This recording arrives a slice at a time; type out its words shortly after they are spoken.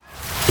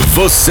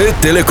Você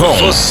Telecom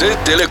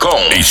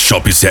e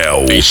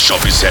Shopcell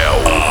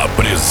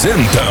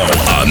apresentam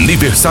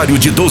aniversário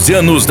de 12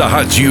 anos da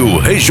Rádio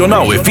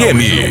Regional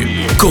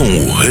FM com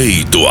o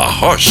Rei do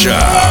Arrocha,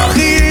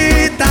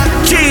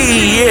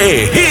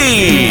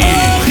 TIERRY.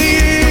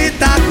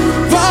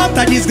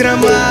 Volta a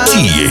desgramar.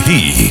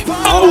 TIERRY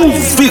ao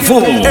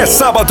vivo. É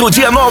sábado,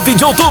 dia 9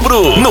 de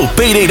outubro, no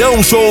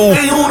Pereirão Show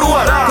em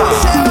Uruará.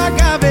 Seu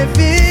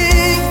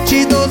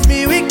HB20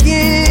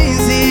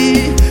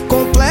 2015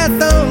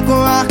 completam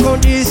com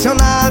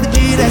ar-condicionado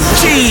direção.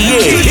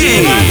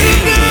 TIERRY.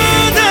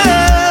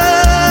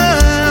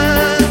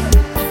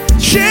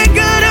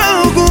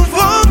 Chegaram com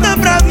volta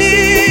pra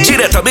mim.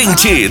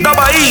 Diretamente da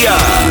Bahia.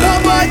 O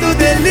boy do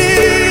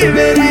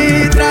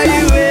delivery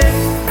traiu ele.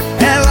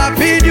 Ela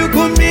pediu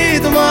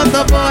comida, o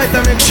motoboy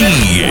também.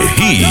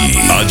 TIERRY.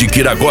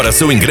 Adquira agora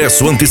seu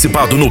ingresso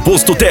antecipado no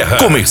Posto Terra,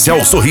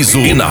 Comercial Sorriso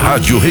e na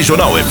Rádio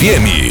Regional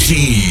FM.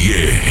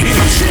 TIERRY.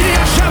 Você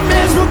acha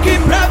mesmo que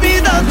pra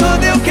vida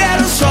toda eu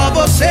quero só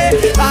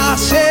você?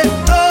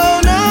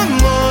 Acertou na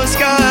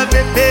música,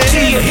 bebê.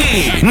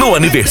 TIERRY. No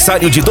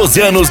aniversário de 12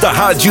 anos da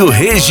Rádio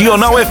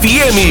Regional Eu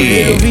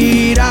FM.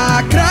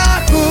 virar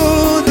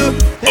cracudo.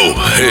 O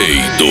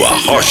Rei do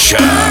Arrocha.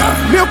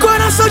 Meu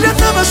coração já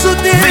tava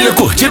solteiro. Venha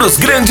curtir os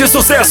grandes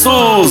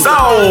sucessos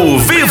ao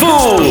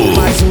vivo.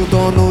 Mas o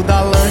dono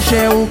da lancha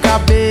é o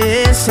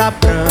cabeça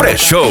branca.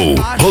 Pré-show,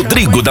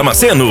 Rodrigo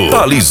Damasceno,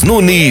 Thales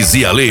Nunes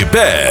e Ale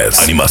Pés.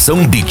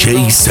 Animação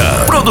DJ Sam.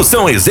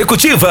 Produção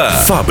executiva,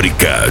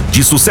 Fábrica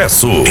de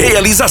Sucesso.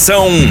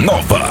 Realização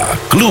Nova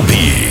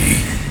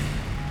Clube.